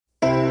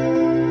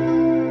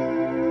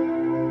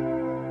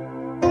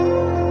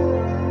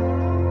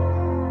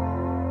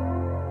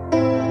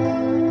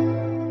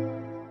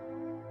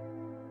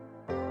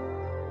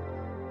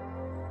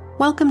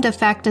Welcome to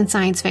Fact and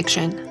Science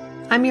Fiction.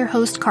 I'm your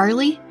host,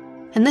 Carly,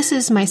 and this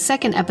is my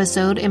second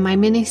episode in my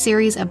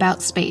mini-series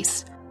about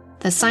space,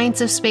 the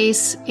science of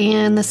space,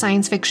 and the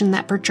science fiction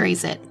that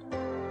portrays it.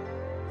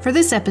 For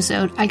this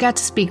episode, I got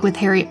to speak with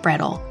Harriet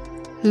Brettel,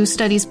 who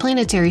studies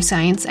planetary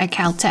science at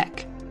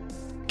Caltech.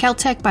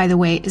 Caltech, by the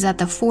way, is at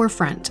the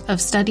forefront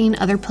of studying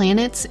other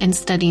planets and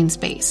studying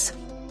space.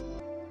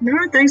 No,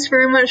 thanks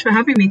very much for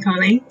having me,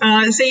 Carly.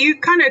 So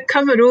you kind of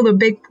covered all the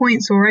big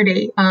points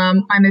already.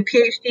 I'm a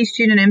PhD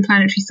student in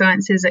planetary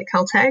sciences at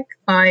Caltech.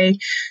 I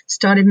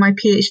started my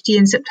PhD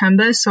in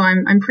September, so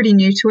I'm pretty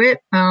new to it.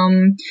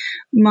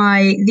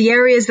 The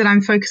areas that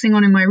I'm focusing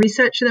on in my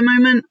research at the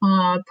moment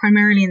are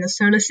primarily in the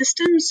solar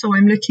system. So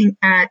I'm looking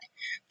at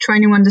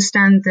trying to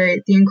understand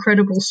the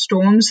incredible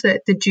storms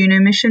that the Juno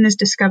mission has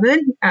discovered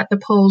at the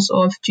poles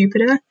of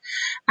Jupiter.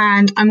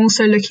 And I'm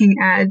also looking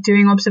at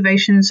doing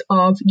observations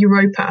of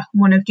Europa,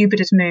 one of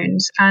Jupiter's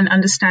moons, and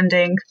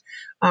understanding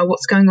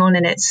what's going on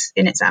in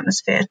its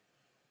atmosphere.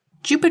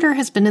 Jupiter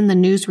has been in the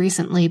news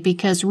recently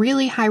because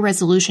really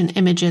high-resolution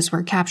images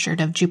were captured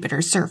of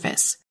Jupiter's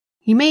surface.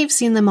 You may have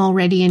seen them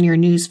already in your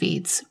news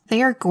feeds.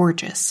 They are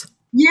gorgeous.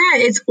 Yeah,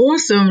 it's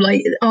awesome.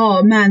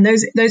 Oh man,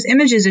 those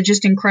images are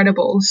just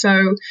incredible.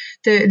 So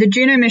the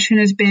Juno mission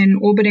has been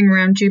orbiting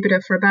around Jupiter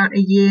for about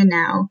a year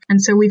now.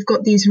 And so we've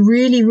got these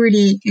really,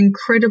 really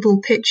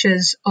incredible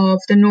pictures of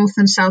the North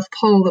and South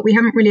Pole that we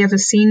haven't really ever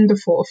seen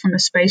before from a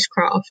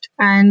spacecraft.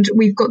 And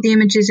we've got the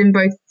images in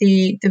both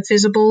the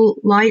visible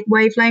light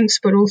wavelengths,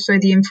 but also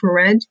the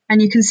infrared.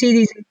 And you can see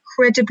these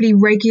incredibly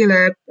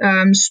regular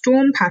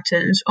storm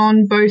patterns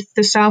on both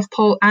the South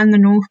Pole and the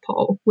North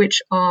Pole,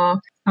 which are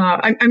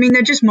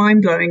they're just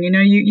mind-blowing.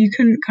 You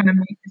couldn't kind of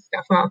make this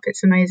stuff up.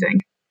 It's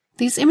amazing.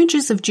 These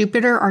images of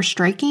Jupiter are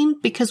striking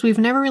because we've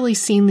never really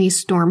seen these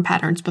storm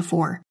patterns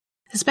before,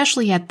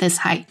 especially at this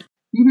height.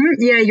 Mm-hmm.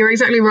 Yeah, you're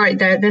exactly right.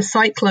 They're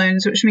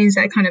cyclones, which means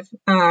they're kind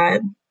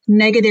of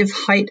negative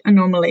height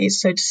anomalies,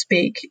 so to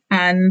speak.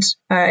 And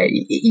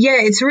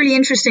it's really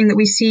interesting that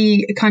we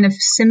see kind of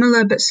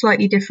similar but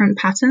slightly different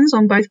patterns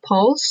on both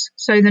poles.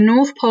 So the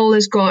North Pole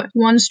has got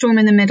one storm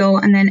in the middle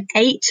and then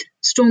 8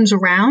 storms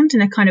around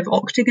in a kind of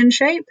octagon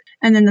shape.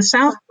 And then the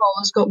South Pole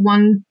has got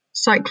one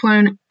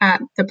cyclone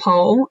at the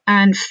pole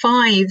and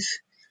 5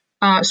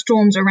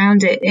 storms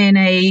around it in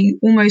a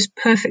almost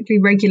perfectly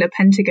regular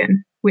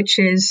pentagon, which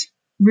is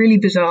really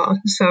bizarre.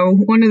 So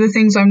one of the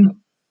things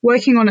I'm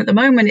working on at the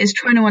moment is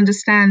trying to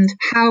understand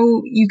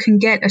how you can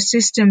get a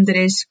system that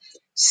is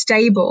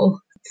stable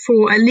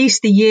for at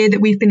least the year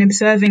that we've been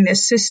observing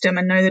this system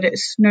and know that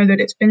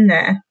it's been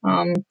there.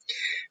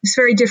 It's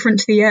very different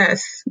to the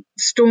Earth.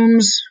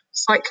 Storms,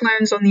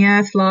 cyclones on the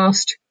Earth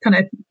last kind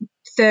of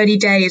 30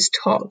 days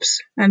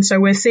tops. And so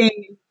we're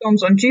seeing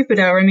storms on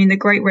Jupiter. I mean, the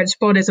Great Red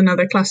Spot is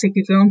another classic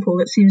example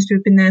that seems to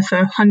have been there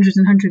for hundreds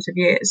and hundreds of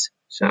years.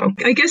 So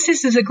I guess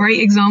this is a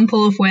great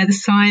example of where the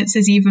science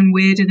is even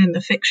weirder than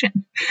the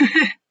fiction.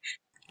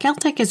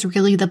 Caltech is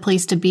really the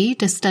place to be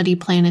to study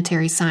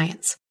planetary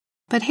science.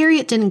 But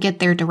Harriet didn't get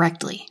there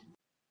directly.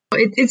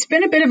 It's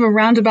been a bit of a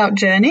roundabout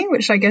journey,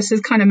 which I guess has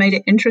kind of made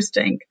it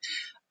interesting.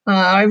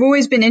 I've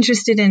always been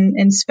interested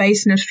in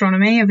space and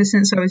astronomy ever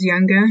since I was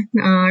younger.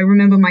 I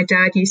remember my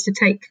dad used to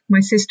take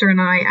my sister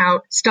and I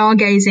out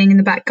stargazing in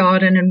the back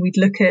garden, and we'd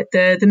look at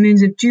the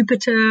moons of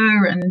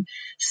Jupiter and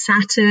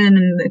Saturn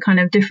and the kind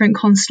of different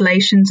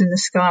constellations in the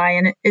sky.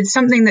 And it's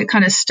something that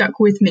kind of stuck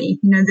with me.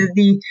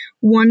 The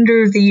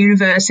wonder of the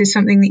universe is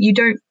something that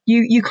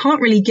you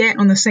can't really get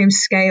on the same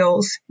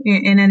scales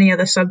in any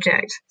other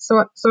subject. So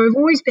I've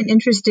always been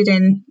interested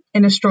in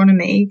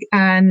astronomy.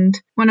 And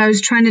when I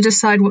was trying to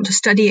decide what to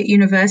study at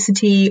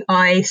university,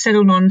 I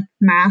settled on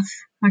math.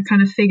 I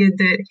kind of figured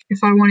that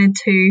if I wanted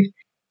to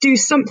do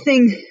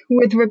something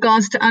with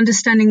regards to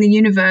understanding the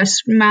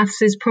universe,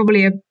 maths is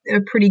probably a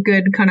pretty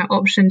good kind of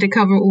option to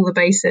cover all the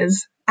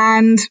bases.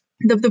 And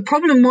the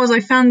problem was I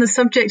found the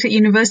subject at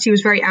university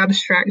was very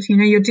abstract.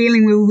 You're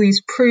dealing with all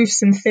these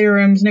proofs and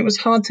theorems, and it was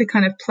hard to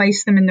kind of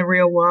place them in the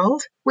real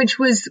world, which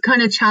was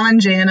kind of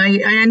challenging. And I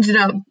ended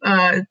up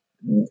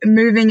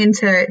moving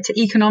into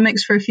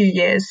economics for a few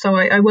years. So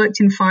I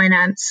worked in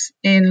finance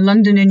in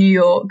London and New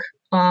York.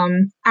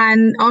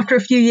 And after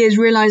a few years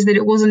realized that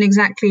it wasn't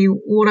exactly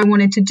what I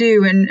wanted to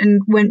do,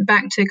 and went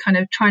back to kind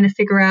of trying to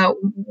figure out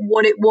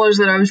what it was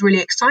that I was really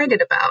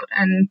excited about,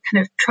 and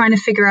kind of trying to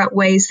figure out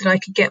ways that I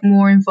could get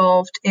more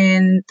involved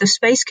in the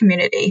space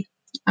community.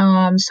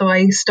 So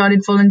I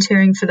started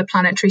volunteering for the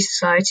Planetary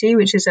Society,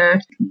 which is a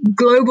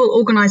global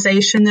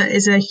organization that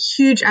is a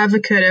huge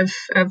advocate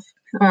of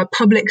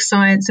public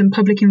science and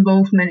public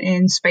involvement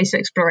in space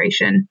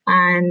exploration.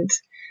 And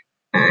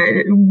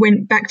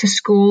went back to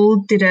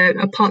school, did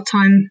a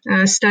part-time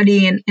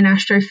study in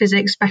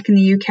astrophysics back in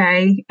the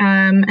UK.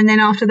 And then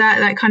after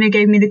that kind of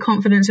gave me the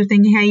confidence of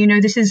thinking, hey,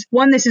 this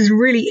is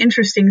really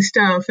interesting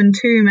stuff. And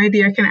 2,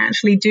 maybe I can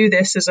actually do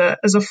this as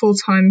a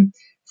full-time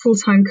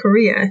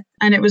career.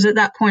 And it was at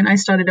that point I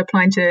started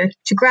applying to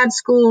grad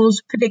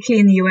schools,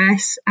 particularly in the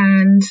US.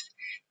 And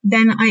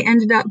then I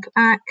ended up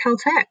at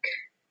Caltech.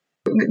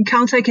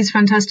 Caltech is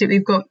fantastic.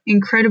 We've got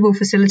incredible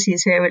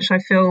facilities here, which I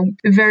feel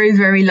very,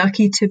 very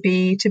lucky to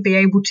be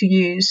able to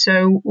use.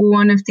 So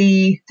one of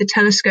the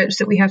telescopes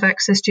that we have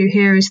access to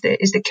here is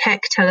the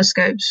Keck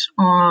telescopes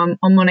on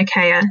Mauna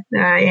Kea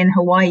in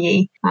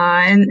Hawaii,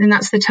 and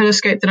that's the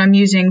telescope that I'm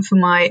using for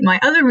my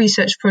other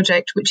research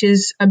project, which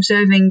is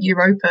observing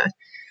Europa.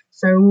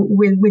 So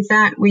with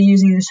that, we're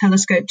using the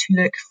telescope to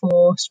look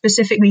for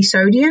specifically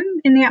sodium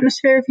in the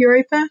atmosphere of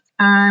Europa,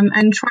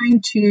 and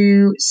trying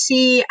to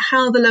see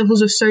how the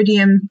levels of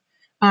sodium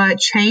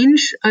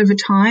change over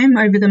time,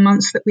 over the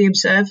months that we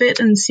observe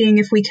it, and seeing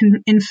if we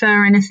can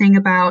infer anything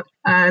about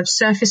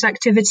surface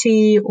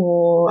activity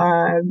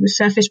or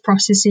surface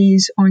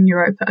processes on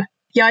Europa.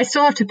 Yeah, I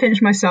still have to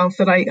pinch myself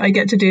that I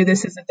get to do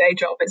this as a day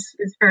job.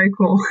 It's very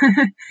cool.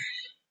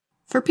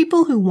 For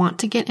people who want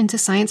to get into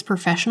science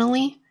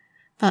professionally,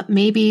 but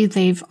maybe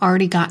they've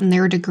already gotten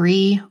their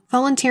degree,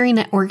 volunteering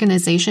at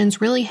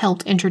organizations really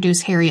helped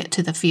introduce Harriet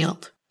to the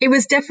field. It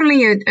was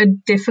definitely a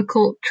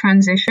difficult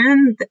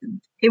transition.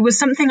 It was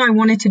something I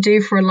wanted to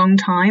do for a long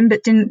time,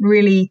 but didn't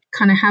really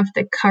kind of have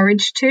the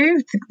courage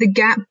to. The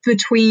gap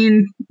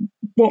between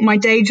what my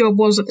day job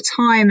was at the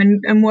time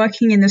and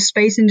working in the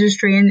space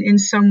industry in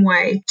some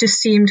way just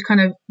seemed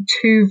kind of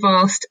too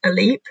vast a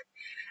leap.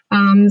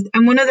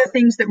 And one of the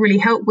things that really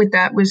helped with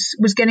that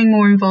was getting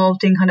more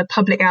involved in kind of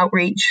public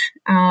outreach,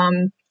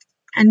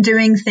 and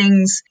doing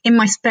things in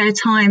my spare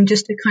time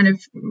just to kind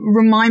of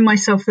remind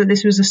myself that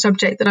this was a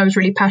subject that I was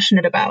really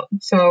passionate about.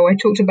 So I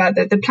talked about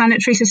the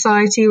Planetary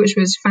Society, which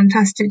was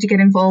fantastic to get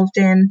involved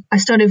in. I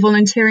started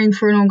volunteering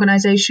for an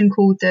organization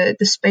called the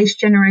Space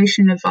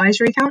Generation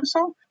Advisory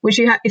Council, which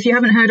if you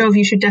haven't heard of,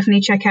 you should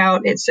definitely check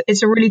out.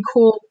 It's a really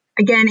cool,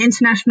 again,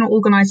 international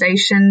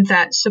organization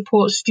that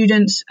supports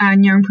students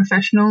and young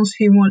professionals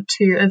who want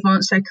to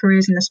advance their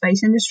careers in the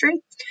space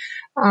industry.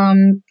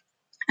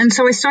 And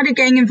so I started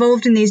getting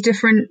involved in these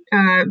different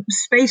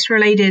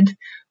space-related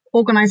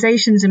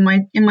organizations in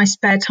my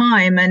spare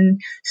time,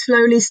 and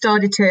slowly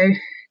started to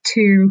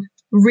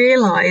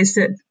realize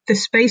that the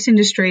space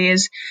industry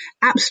is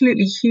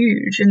absolutely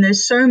huge and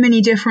there's so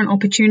many different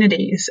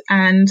opportunities,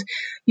 and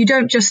you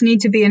don't just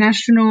need to be an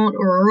astronaut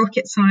or a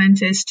rocket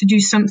scientist to do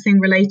something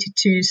related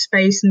to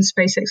space and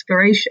space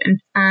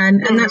exploration.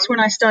 And that's when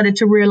I started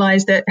to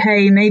realize that,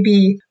 hey,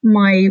 maybe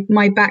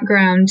my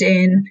background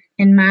in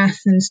math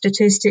and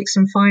statistics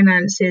and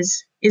finance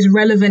is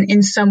relevant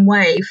in some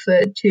way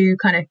to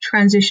kind of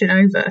transition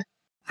over.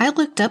 I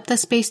looked up the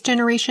Space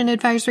Generation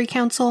Advisory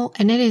Council,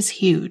 and it is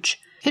huge.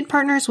 It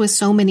partners with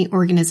so many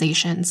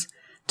organizations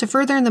to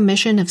further the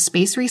mission of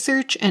space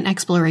research and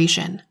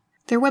exploration.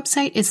 Their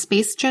website is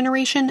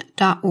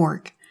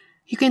spacegeneration.org.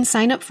 You can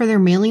sign up for their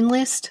mailing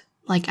list,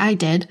 like I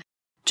did,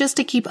 just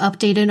to keep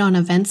updated on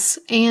events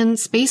and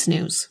space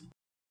news.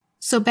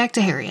 So back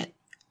to Harriet.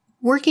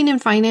 Working in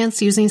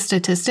finance using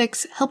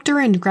statistics helped her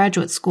in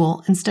graduate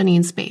school and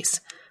studying space,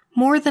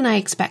 more than I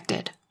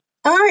expected.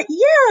 I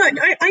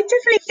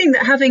definitely think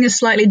that having a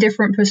slightly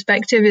different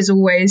perspective is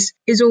always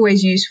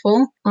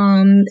useful.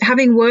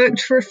 Having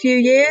worked for a few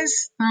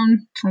years,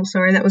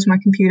 sorry, that was my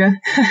computer.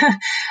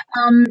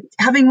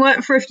 Having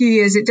worked for a few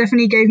years, it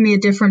definitely gave me a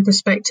different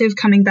perspective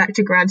coming back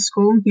to grad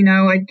school. You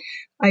know,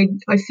 I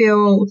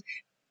feel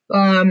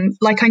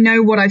like I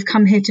know what I've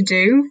come here to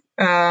do,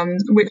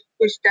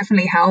 which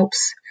definitely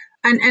helps.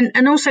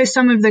 And also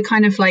some of the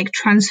kind of like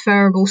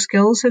transferable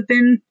skills has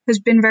been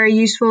very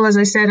useful. As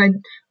I said,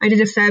 I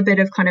did a fair bit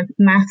of kind of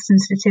maths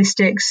and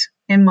statistics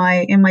in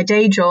my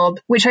day job,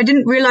 which I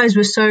didn't realize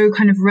was so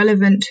kind of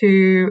relevant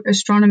to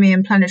astronomy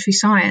and planetary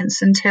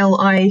science until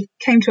I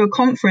came to a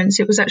conference.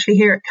 It was actually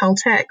here at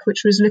Caltech,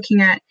 which was looking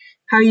at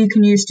how you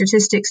can use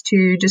statistics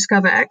to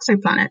discover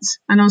exoplanets.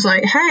 And I was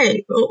like,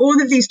 hey,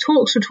 all of these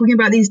talks were talking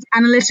about these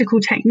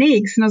analytical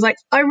techniques. And I was like,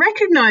 I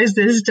recognize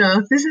this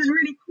stuff. This is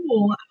really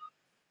cool.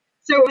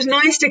 So it was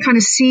nice to kind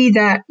of see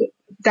that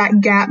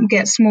gap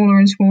get smaller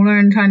and smaller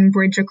and kind of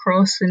bridge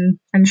across and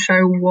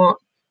show what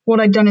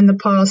I'd done in the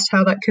past,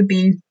 how that could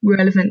be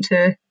relevant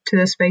to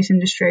the space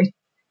industry.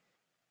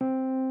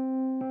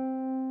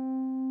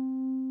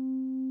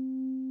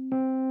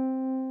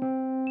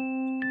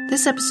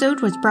 This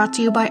episode was brought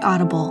to you by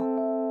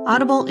Audible.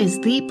 Audible is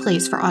the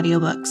place for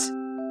audiobooks.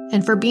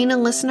 And for being a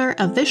listener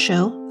of this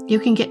show, you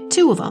can get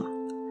 2 of them.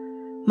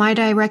 Might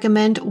I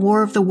recommend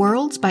War of the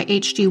Worlds by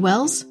H.G.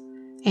 Wells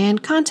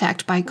and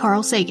Contact by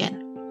Carl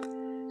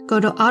Sagan. Go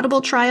to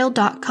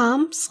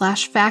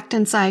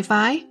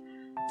audibletrial.com/factandsci-fi.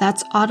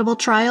 That's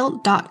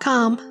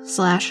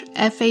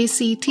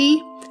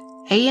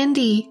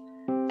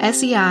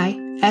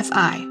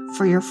audibletrial.com/factandsci-fi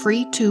for your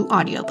free 2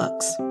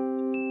 audiobooks.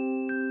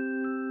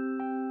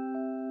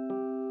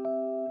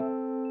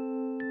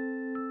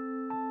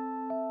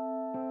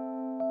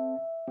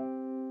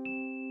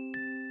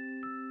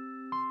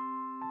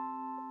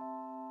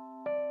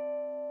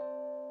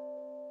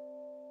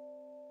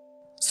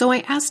 So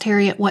I asked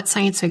Harriet what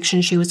science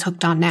fiction she was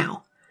hooked on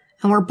now,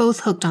 and we're both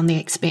hooked on The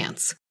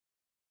Expanse.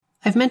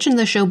 I've mentioned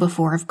the show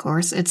before, of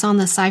course. It's on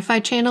the Sci-Fi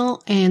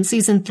Channel, and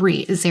Season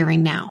 3 is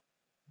airing now.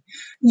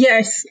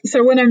 Yes.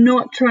 So when I'm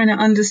not trying to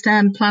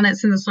understand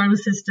planets in the solar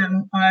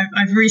system,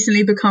 I've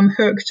recently become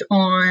hooked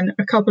on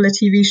a couple of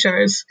TV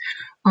shows.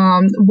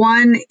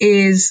 One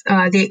is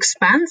The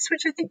Expanse,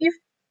 which I think you've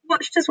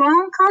watched as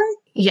well, Carly?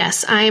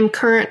 Yes, I am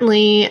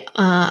currently,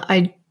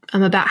 I'm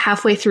about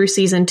halfway through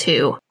season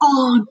 2.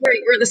 Oh,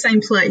 great. We're at the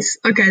same place.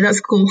 Okay,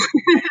 that's cool.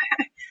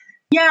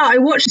 Yeah, I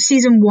watched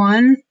season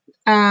 1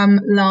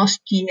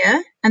 last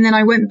year, and then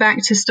I went back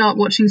to start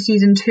watching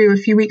season 2 a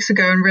few weeks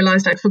ago and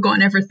realized I'd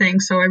forgotten everything,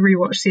 so I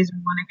rewatched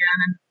season 1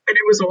 again, and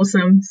it was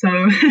awesome. So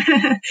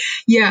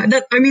yeah,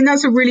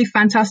 that's a really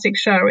fantastic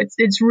show.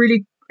 It's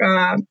really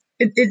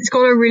it's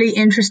got a really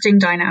interesting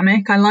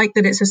dynamic. I like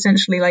that it's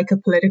essentially like a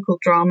political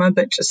drama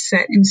but just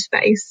set in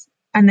space,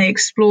 and they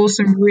explore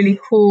some really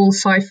cool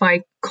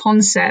sci-fi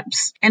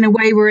concepts in a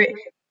way where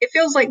it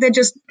feels like they're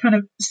just kind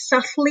of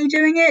subtly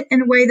doing it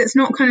in a way that's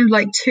not kind of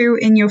like too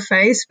in your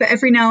face, but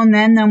every now and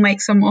then they'll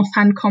make some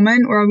offhand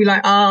comment or I'll be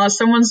like,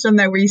 someone's done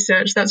their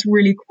research. That's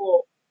really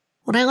cool.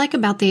 What I like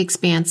about The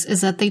Expanse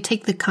is that they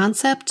take the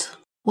concept,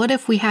 what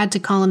if we had to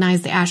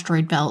colonize the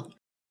asteroid belt?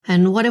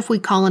 And what if we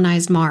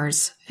colonized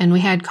Mars and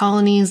we had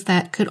colonies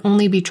that could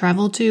only be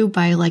traveled to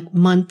by like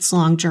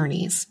months-long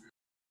journeys?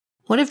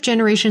 What if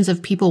generations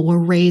of people were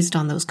raised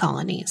on those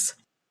colonies?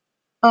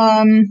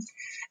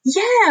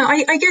 Yeah,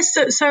 I guess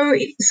so.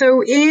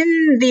 So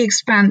in The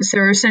Expanse,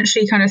 there are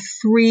essentially kind of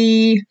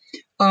 3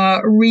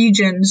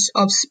 regions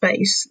of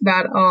space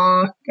that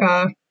are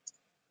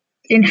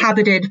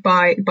inhabited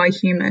by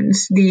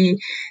humans. The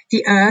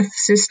Earth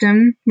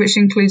system, which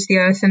includes the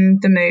Earth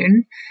and the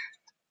Moon,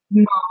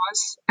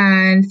 Mars,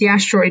 and the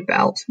asteroid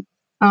belt.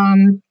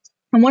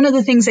 And one of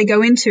the things they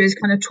go into is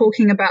kind of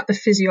talking about the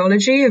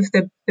physiology of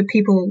the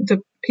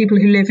people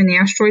who live in the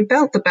asteroid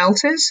belt, the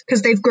belters,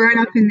 because they've grown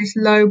up in this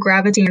low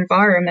gravity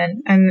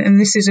environment. And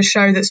this is a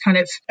show that's kind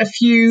of a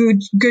few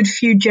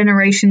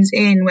generations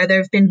in, where there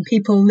have been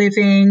people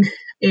living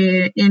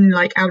in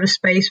like outer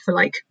space for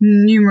like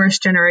numerous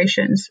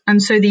generations. And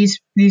so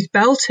these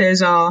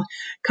belters are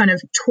kind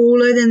of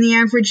taller than the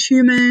average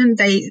human.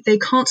 They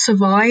can't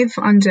survive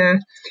under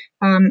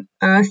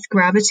Earth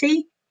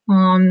gravity.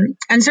 And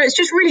so it's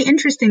just really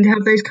interesting to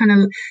have those kind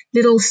of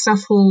little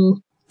subtle.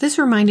 This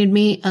reminded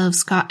me of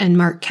Scott and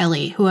Mark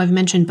Kelly, who I've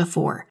mentioned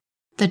before,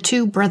 the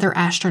 2 brother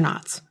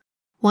astronauts.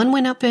 One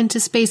went up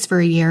into space for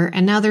a year,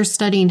 and now they're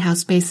studying how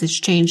space has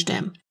changed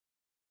him.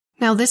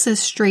 Now this is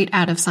straight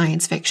out of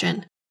science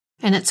fiction.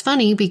 And it's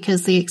funny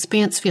because The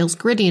Expanse feels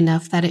gritty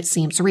enough that it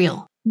seems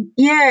real.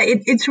 Yeah,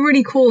 it's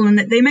really cool. And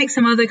they make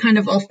some other kind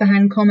of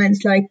off-the-hand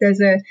comments, like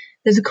there's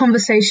a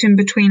conversation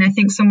between, I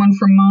think, someone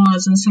from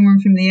Mars and someone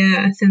from the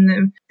Earth,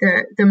 and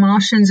the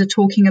Martians are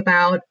talking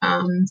about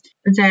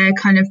their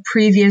kind of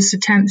previous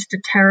attempts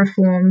to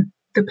terraform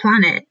the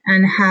planet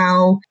and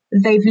how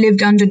they've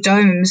lived under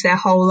domes their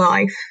whole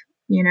life,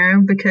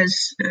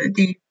 because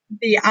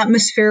the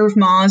atmosphere of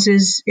Mars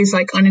is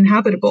like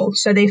uninhabitable.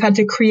 So they've had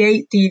to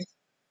create these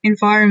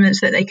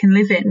environments that they can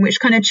live in, which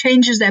kind of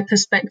changes their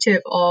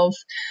perspective of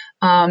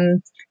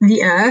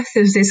the Earth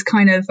as this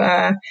kind of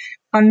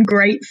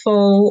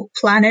ungrateful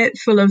planet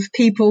full of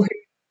people who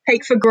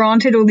take for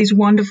granted all these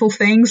wonderful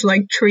things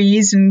like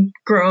trees and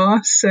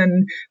grass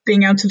and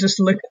being able to just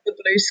look at the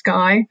blue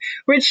sky,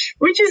 which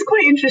is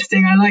quite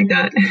interesting. I like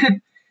that.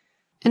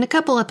 In a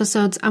couple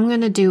episodes, I'm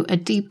going to do a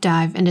deep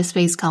dive into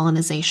space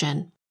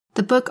colonization.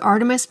 The book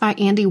Artemis by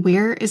Andy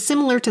Weir is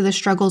similar to the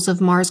struggles of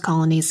Mars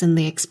colonies in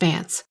The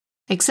Expanse,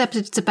 except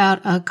it's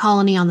about a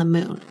colony on the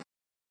moon.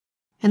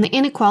 And the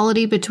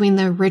inequality between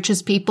the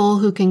richest people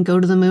who can go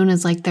to the moon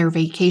as like their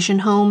vacation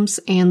homes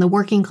and the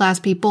working class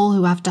people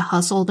who have to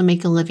hustle to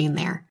make a living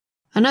there.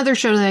 Another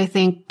show that I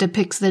think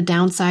depicts the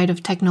downside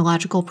of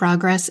technological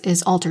progress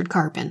is Altered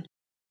Carbon,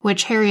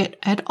 which Harriet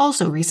had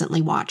also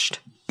recently watched.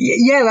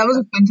 Yeah, that was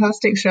a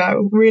fantastic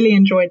show. Really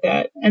enjoyed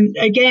that. And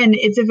again,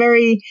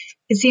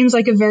 it seems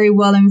like a very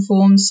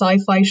well-informed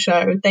sci-fi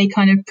show. They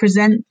kind of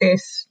present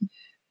this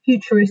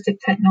futuristic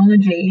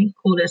technology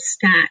called a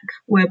stack,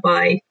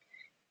 whereby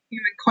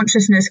human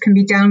consciousness can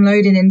be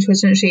downloaded into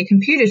essentially a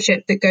computer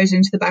chip that goes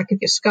into the back of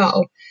your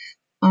skull.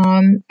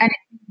 And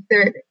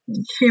the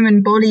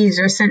human bodies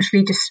are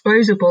essentially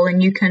disposable,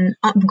 and you can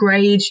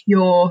upgrade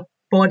your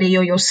body,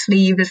 or your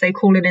sleeve as they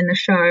call it in the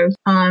show,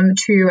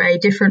 to a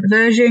different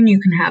version. You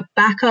can have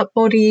backup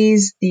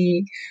bodies.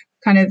 The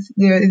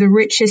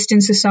richest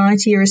in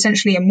society are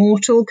essentially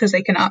immortal because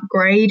they can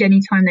upgrade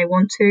anytime they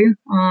want to.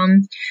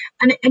 And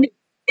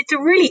it's a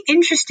really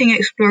interesting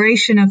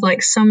exploration of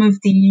like some of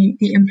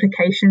the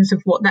implications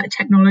of what that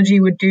technology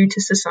would do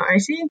to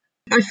society.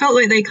 I felt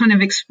like they kind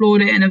of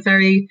explored it in a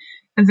very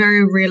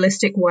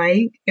realistic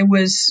way. It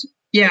was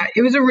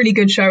a really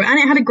good show, and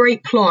it had a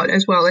great plot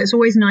as well. It's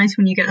always nice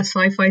when you get a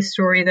sci-fi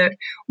story that,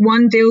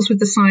 one, deals with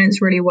the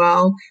science really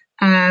well,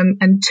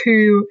 and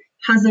two,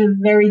 has a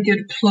very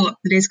good plot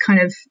that is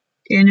kind of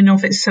in and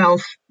of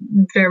itself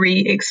very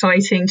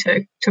exciting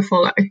to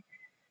follow.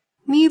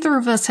 Neither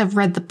of us have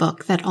read the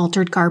book that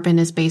Altered Carbon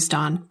is based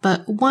on,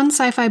 but one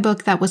sci-fi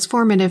book that was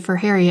formative for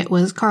Harriet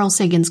was Carl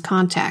Sagan's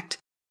Contact.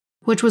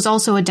 which was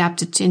also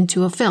adapted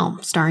into a film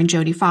starring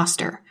Jodie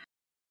Foster,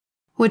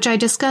 which I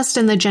discussed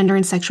in the gender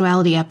and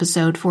sexuality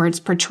episode for its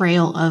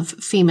portrayal of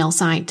female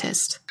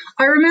scientists.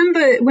 I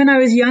remember when I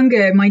was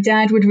younger, my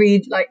dad would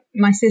read, like,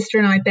 my sister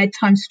and I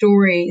bedtime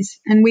stories,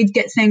 and we'd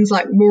get things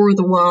like War of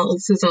the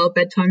Worlds as our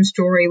bedtime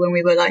story when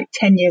we were like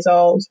 10 years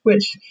old,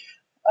 which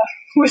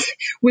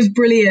was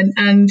brilliant.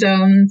 And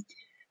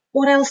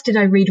what else did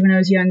I read when I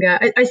was younger?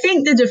 I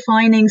think the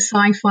defining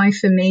sci-fi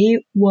for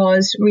me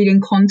was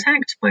reading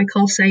Contact by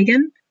Carl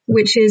Sagan,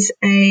 which is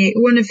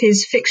one of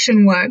his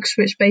fiction works,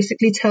 which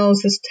basically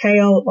tells this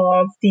tale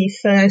of the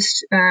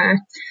first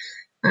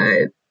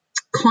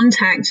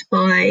contact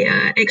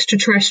by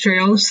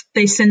extraterrestrials.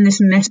 They send this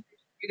message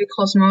to the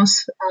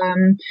cosmos,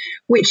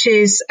 which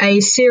is a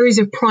series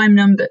of prime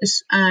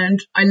numbers. And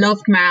I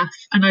loved math,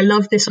 and I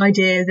loved this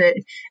idea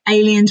that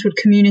aliens would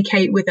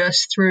communicate with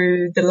us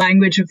through the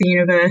language of the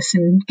universe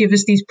and give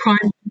us these prime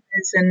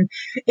numbers. And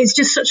it's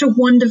just such a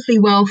wonderfully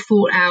well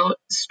thought out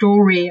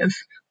story of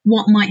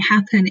what might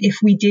happen if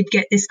we did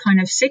get this kind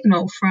of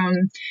signal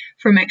from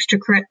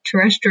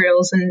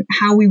extraterrestrials, and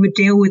how we would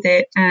deal with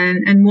it,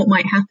 and what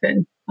might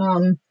happen.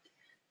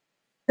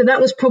 So that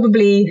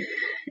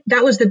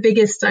was the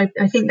biggest, I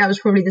think that was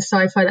probably the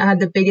sci-fi that had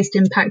the biggest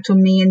impact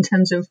on me in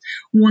terms of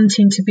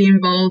wanting to be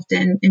involved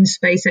in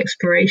space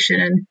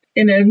exploration, and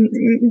in a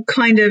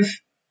kind of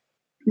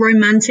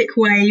romantic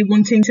way,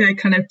 wanting to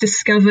kind of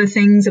discover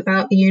things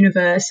about the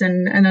universe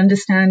and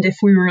understand if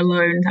we were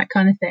alone, that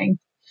kind of thing.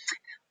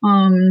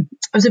 I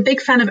was a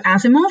big fan of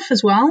Asimov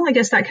as well. I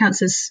guess that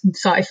counts as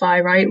sci-fi,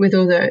 right? With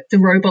all the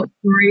robot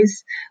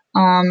stories.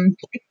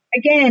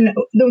 Again,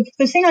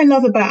 the thing I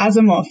love about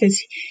Asimov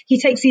is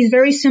he takes these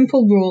very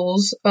simple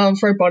rules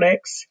of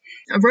robotics.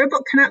 A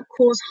robot cannot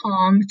cause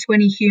harm to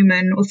any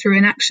human or through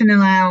inaction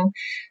allow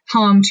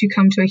harm to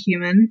come to a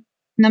human.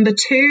 Number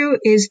 2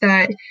 is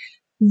that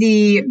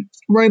the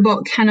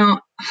robot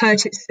cannot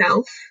hurt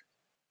itself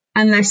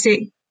unless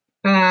it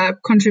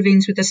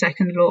contravenes with the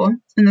second law.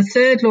 And the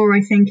third law, I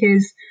think,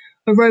 is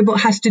a robot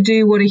has to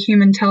do what a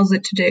human tells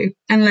it to do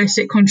unless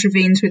it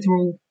contravenes with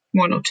rule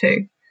 1 or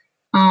 2.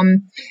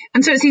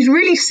 And so it's these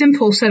really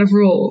simple set of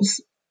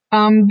rules,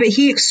 but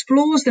he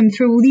explores them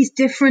through all these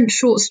different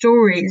short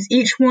stories.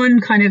 Each one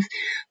kind of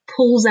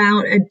pulls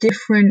out a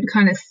different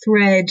kind of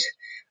thread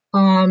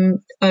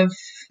of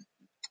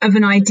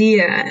an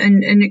idea,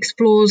 and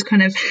explores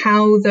kind of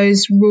how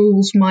those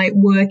rules might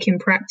work in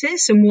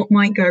practice and what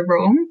might go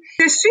wrong.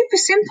 They're super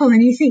simple,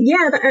 and you think,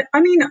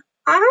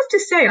 I have to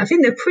say, I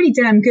think they're pretty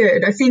damn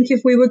good. I think if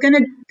we were going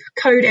to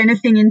code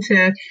anything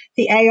into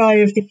the AI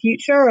of the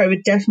future, I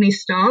would definitely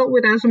start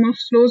with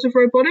Asimov's laws of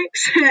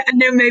robotics,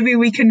 and then maybe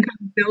we can kind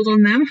of build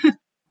on them.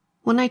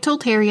 When I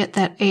told Harriet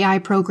that AI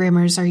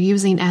programmers are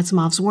using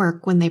Asimov's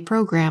work when they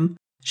program,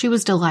 she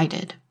was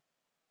delighted.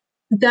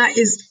 That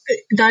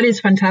is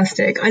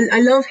fantastic.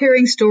 I love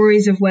hearing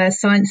stories of where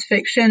science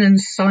fiction and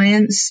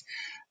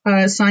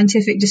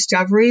scientific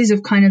discoveries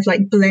have kind of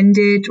like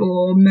blended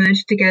or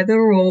merged together,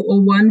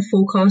 or one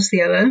forecasts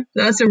the other.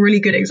 That's a really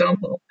good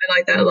example. I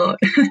like that a lot.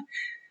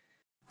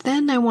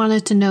 Then I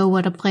wanted to know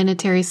what a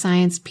planetary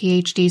science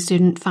PhD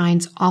student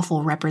finds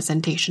awful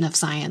representation of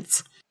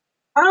science.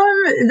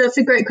 That's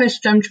a great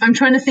question. I'm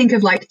trying to think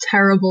of like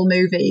terrible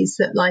movies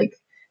that like,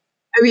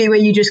 I mean, where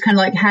you just kind of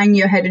like hang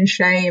your head in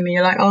shame and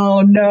you're like,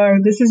 oh no,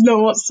 this is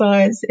not what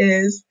science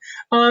is.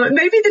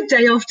 Maybe The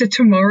Day After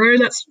Tomorrow.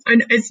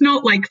 It's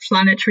not like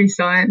planetary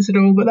science at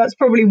all, but that's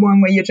probably one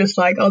where you're just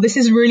like, oh, this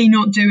is really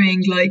not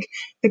doing like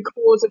the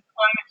cause of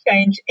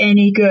climate change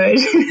any good.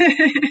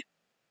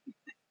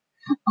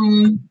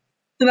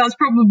 So that's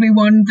probably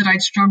one that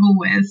I'd struggle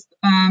with.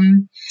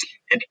 And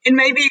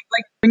maybe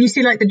like when you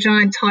see like the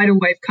giant tidal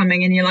wave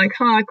coming and you're like,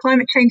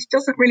 climate change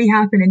doesn't really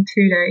happen in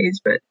 2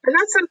 days, but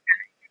that's okay.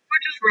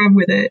 Just run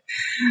with it.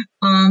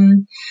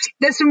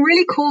 There's some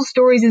really cool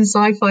stories in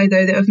sci-fi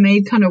though that have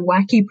made kind of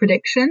wacky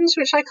predictions,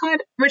 which I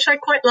quite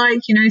like.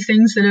 You know,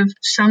 things that have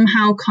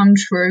somehow come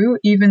true,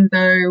 even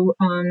though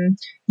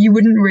you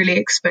wouldn't really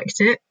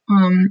expect it.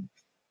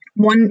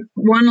 One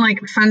like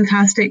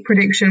fantastic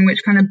prediction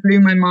which kind of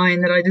blew my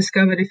mind that I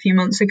discovered a few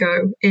months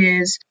ago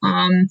is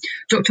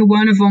Dr.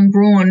 Wernher von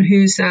Braun,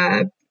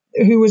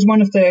 who was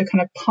one of the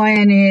kind of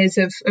pioneers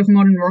of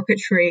modern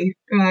rocketry,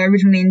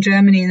 originally in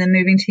Germany and then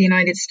moving to the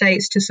United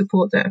States to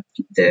support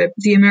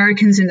the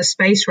Americans in the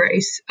space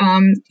race.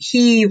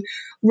 He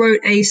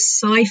wrote a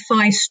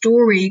sci-fi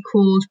story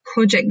called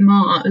Project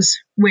Mars,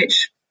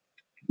 which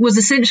was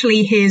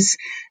essentially his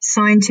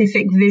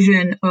scientific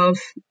vision of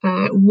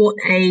what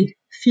a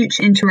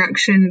future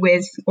interaction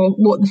with, or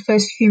what the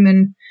first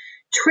human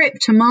trip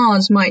to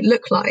Mars might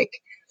look like.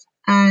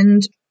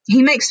 And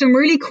he makes some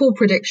really cool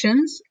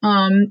predictions.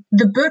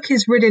 The book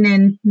is written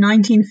in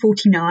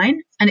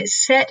 1949 and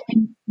it's set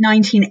in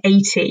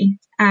 1980.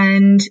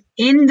 And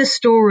in the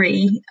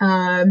story,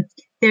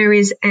 there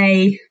is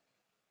a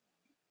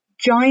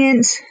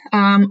giant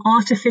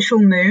artificial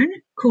moon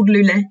called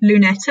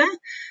Luneta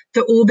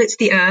that orbits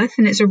the Earth,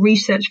 and it's a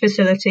research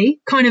facility,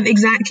 kind of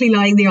exactly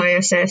like the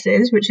ISS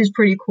is, which is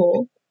pretty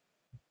cool.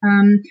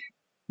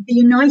 the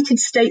United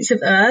States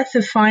of Earth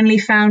have finally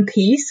found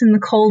peace and the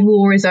Cold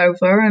War is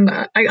over. And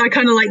I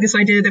kind of like this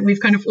idea that we've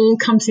kind of all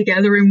come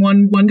together in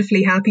one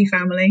wonderfully happy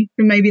family.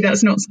 And maybe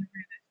that's not so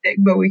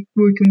realistic, but we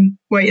can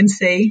wait and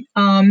see.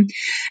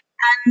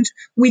 And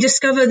we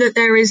discover that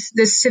there is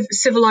this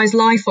civilized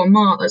life on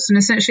Mars, and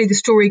essentially the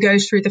story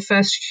goes through the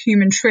first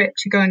human trip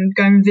to go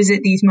and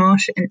visit these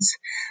Martians.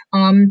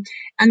 And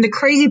the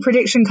crazy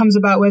prediction comes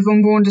about where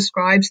von Braun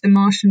describes the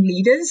Martian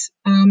leaders.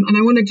 And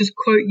I want to just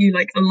quote you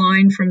like a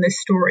line from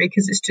this story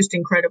because it's just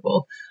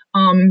incredible.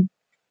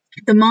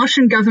 The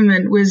Martian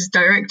government was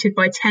directed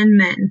by 10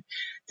 men,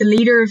 the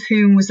leader of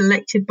whom was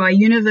elected by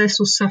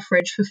universal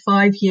suffrage for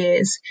 5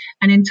 years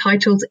and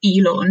entitled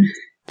Elon.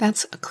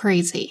 That's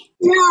crazy.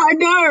 Yeah, I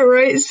know,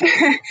 right?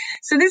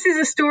 So this is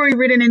a story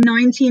written in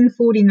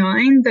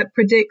 1949 that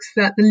predicts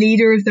that the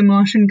leader of the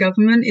Martian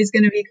government is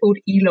going to be called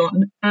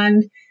Elon.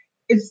 And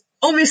it's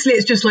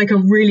just like a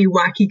really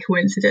wacky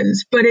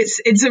coincidence, but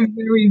it's a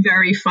very,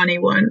 very funny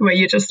one where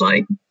you're just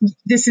like,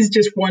 this is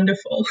just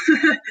wonderful.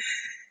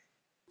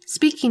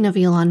 Speaking of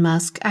Elon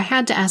Musk, I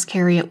had to ask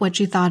Harriet what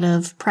you thought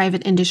of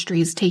private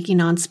industries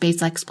taking on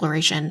space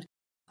exploration,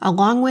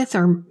 along with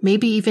or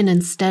maybe even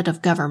instead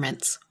of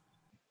governments.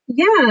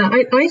 Yeah,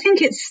 I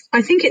think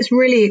it's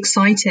really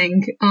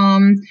exciting.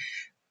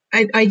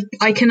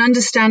 I can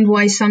understand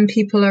why some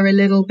people are a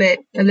little bit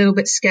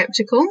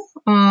skeptical.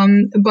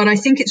 But I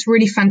think it's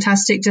really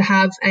fantastic to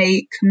have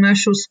a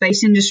commercial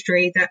space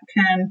industry that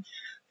can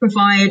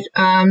provide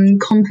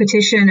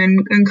competition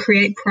and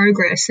create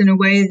progress in a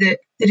way that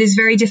is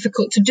very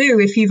difficult to do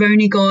if you've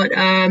only got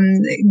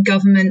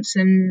governments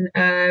and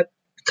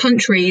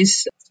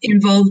countries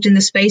involved in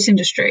the space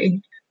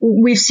industry.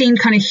 We've seen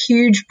kind of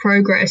huge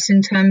progress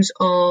in terms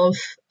of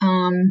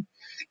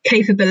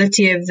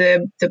capability of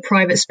the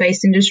private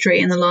space industry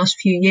in the last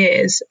few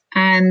years.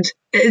 And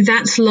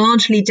that's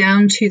largely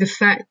down to the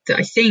fact that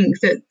I think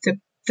that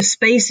the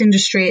space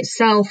industry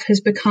itself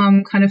has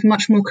become kind of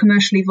much more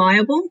commercially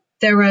viable.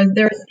 There are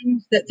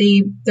things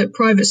that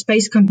private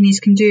space companies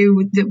can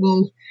do that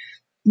will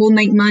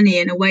make money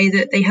in a way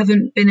that they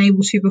haven't been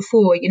able to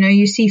before. You know,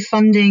 you see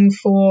funding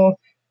for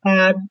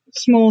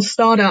small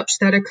startups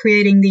that are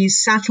creating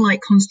these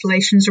satellite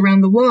constellations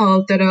around the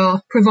world that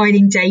are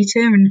providing data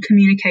and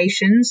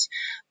communications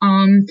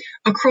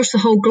across the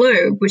whole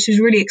globe, which is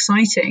really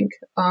exciting.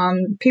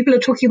 People are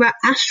talking about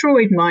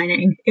asteroid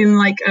mining in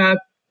like a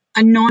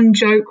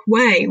non-joke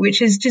way,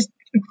 which is just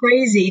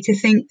crazy to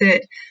think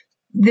that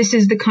this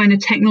is the kind of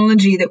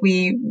technology that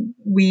we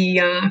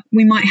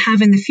might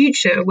have in the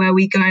future, where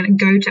we go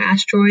to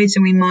asteroids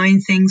and we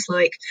mine things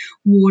like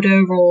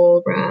water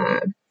or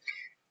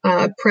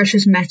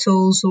precious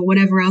metals or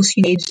whatever else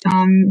you need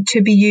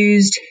to be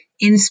used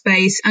in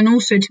space and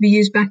also to be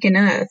used back in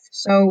Earth.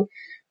 So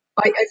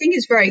I think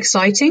it's very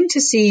exciting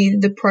to see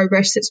the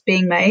progress that's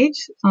being made.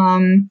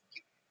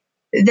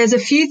 There's a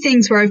few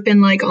things where I've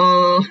been like,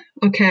 oh,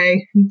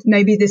 okay,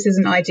 maybe this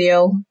isn't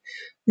ideal.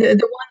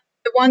 The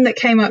one that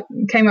came up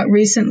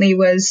recently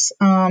was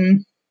I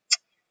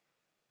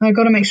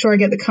got to make sure I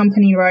get the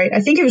company right.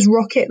 I think it was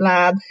Rocket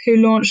Lab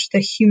who launched the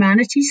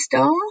Humanity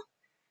Star.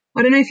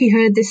 I don't know if you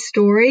heard this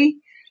story.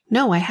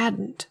 No, I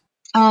hadn't.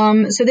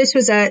 So this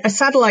was a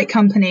satellite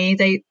company.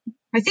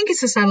 I think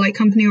it's a satellite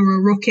company or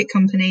a rocket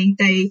company.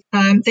 They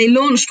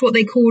launched what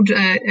they called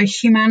a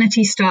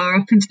Humanity Star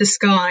up into the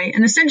sky,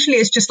 and essentially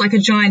it's just like a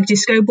giant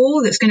disco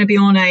ball that's going to be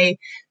on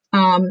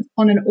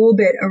an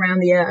orbit around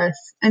the Earth.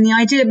 And the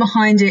idea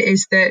behind it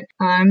is that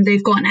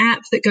they've got an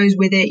app that goes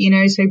with it, you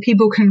know, so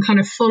people can kind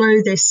of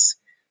follow this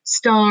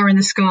star in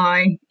the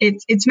sky.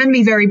 It's meant to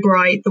be very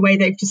bright the way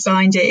they've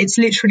designed it. It's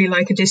literally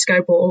like a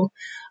disco ball.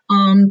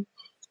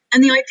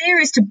 And the idea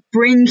is to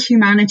bring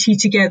humanity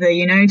together,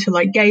 you know, to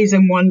like gaze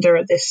and wonder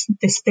at this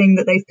thing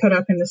that they've put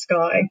up in the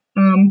sky.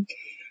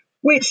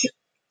 Which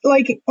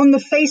like on the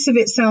face of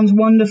it sounds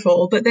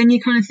wonderful, but then you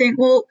kind of think,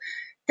 well,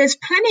 there's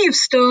plenty of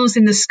stars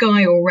in the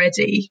sky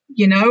already,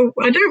 you know.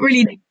 I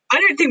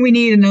don't think we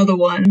need another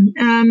one.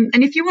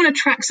 And if you want to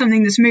track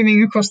something that's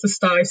moving across the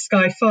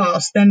sky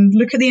fast, then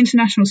look at the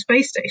International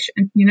Space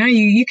Station. You know,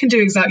 you can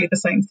do exactly the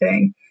same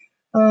thing.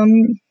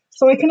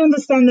 So I can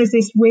understand there's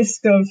this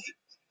risk of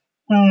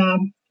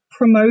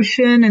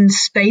promotion and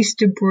space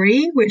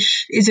debris,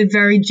 which is a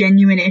very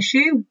genuine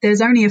issue.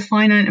 There's only a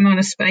finite amount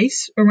of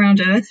space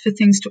around Earth for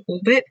things to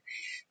orbit.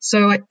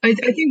 So I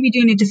think we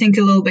do need to think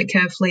a little bit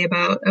carefully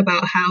about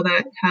how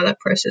that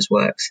process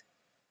works.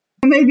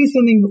 Maybe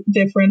something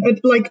different,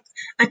 like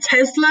a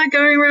Tesla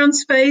going around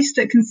space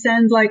that can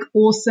send like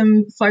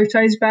awesome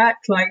photos back.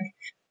 Like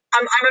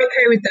I'm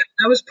okay with that.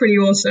 That was pretty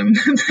awesome.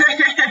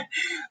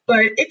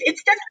 But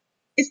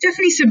it's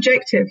definitely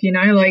subjective, you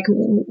know. Like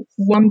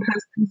one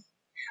person's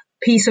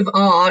piece of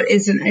art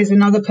is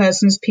another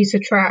person's piece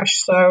of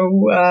trash.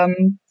 So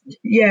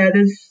yeah,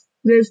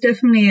 there's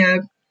definitely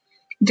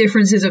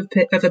differences of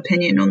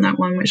opinion on that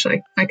one, which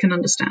I can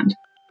understand.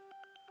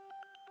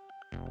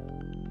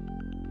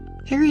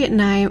 Harriet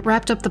and I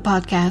wrapped up the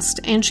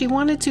podcast, and she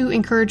wanted to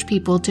encourage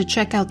people to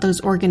check out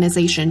those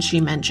organizations she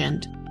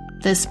mentioned.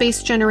 the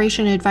Space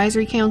Generation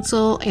Advisory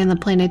Council, and the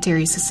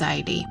Planetary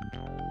Society.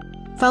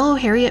 Follow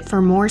Harriet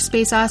for more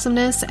space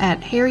awesomeness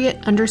at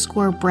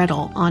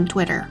Harriet_Brettle on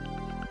Twitter.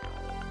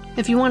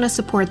 If you want to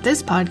support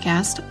this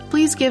podcast,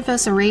 please give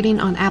us a rating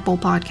on Apple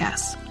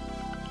Podcasts.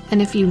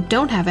 And if you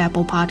don't have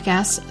Apple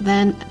Podcasts,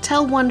 then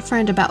tell one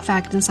friend about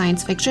Fact and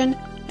Science Fiction,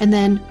 and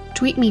then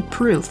tweet me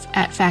proof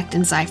at Fact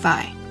and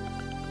Sci-Fi.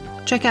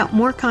 Check out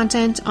more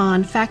content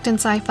on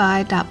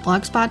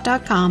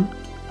factandsci-fi.blogspot.com.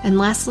 And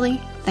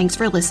lastly, thanks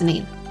for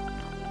listening.